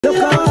Look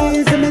how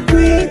easy me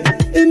greet.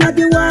 In a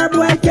the war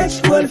boy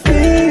catch cold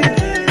feet.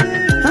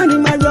 And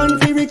him a run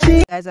for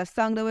retreat. As a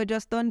song that we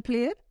just done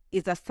played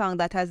is a song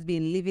that has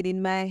been living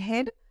in my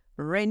head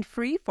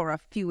rent-free for a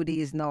few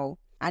days now.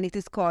 And it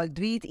is called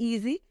Do It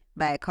Easy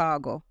by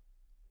Cargo.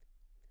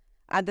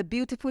 And the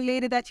beautiful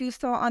lady that you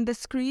saw on the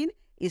screen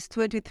is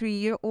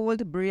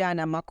 23-year-old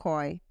Briana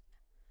Mckoy.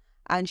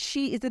 And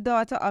she is the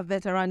daughter of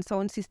veteran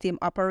sound system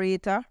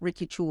operator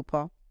Ricky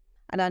Trooper.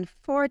 And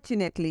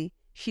unfortunately,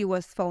 she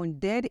was found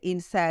dead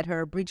inside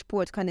her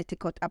Bridgeport,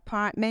 Connecticut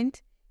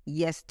apartment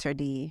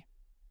yesterday.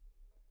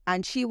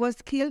 And she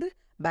was killed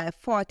by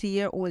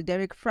 40-year-old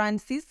Derek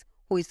Francis,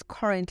 who is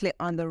currently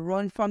on the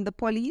run from the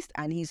police,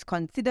 and he's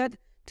considered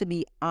to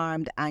be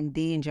armed and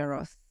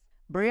dangerous.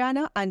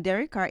 Briana and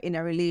Derek are in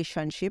a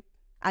relationship,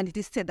 and it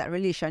is said that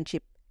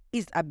relationship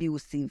is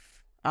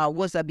abusive, or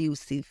was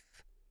abusive.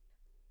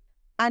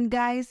 And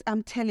guys,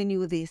 I'm telling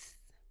you this,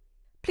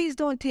 please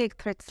don't take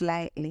threats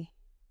lightly.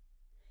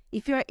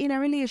 If you're in a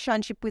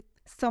relationship with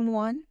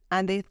someone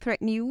and they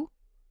threaten you,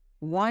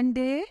 one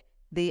day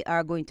they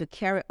are going to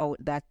carry out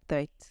that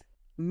threat.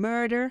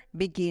 Murder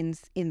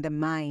begins in the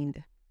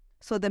mind.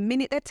 So the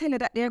minute they tell you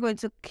that they're going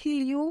to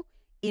kill you,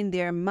 in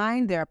their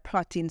mind they're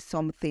plotting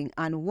something.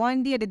 And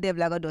one day the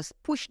devil are going to just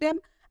push them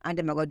and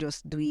they're going to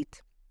just do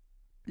it.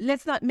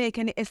 Let's not make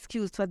any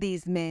excuse for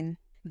these men.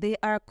 They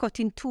are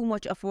cutting too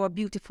much of our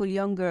beautiful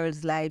young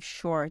girls' lives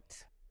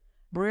short.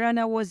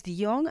 Briana was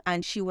young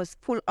and she was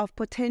full of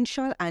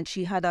potential and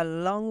she had a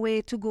long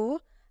way to go.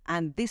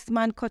 And this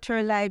man cut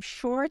her life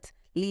short,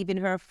 leaving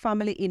her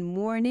family in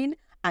mourning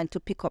and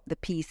to pick up the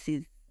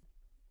pieces.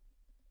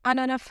 And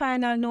on a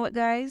final note,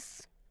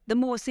 guys, the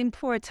most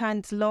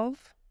important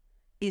love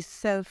is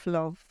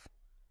self-love.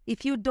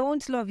 If you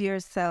don't love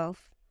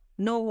yourself,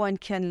 no one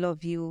can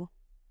love you.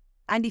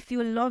 And if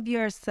you love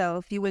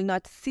yourself, you will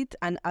not sit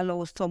and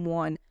allow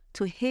someone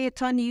to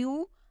hate on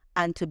you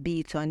and to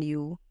beat on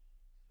you.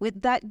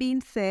 With that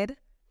being said,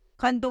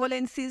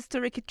 condolences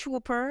to Ricky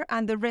Trooper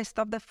and the rest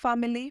of the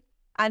family,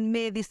 and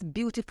may this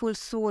beautiful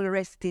soul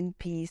rest in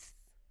peace.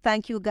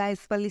 Thank you guys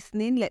for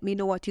listening. Let me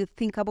know what you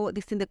think about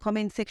this in the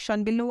comment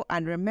section below.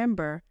 And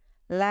remember,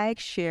 like,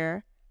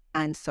 share,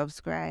 and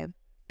subscribe.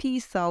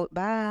 Peace out.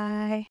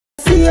 Bye.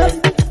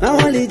 Save,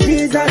 only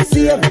Jesus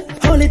save.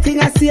 Only thing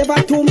I save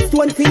a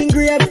tombstone for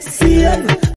engraved. Save.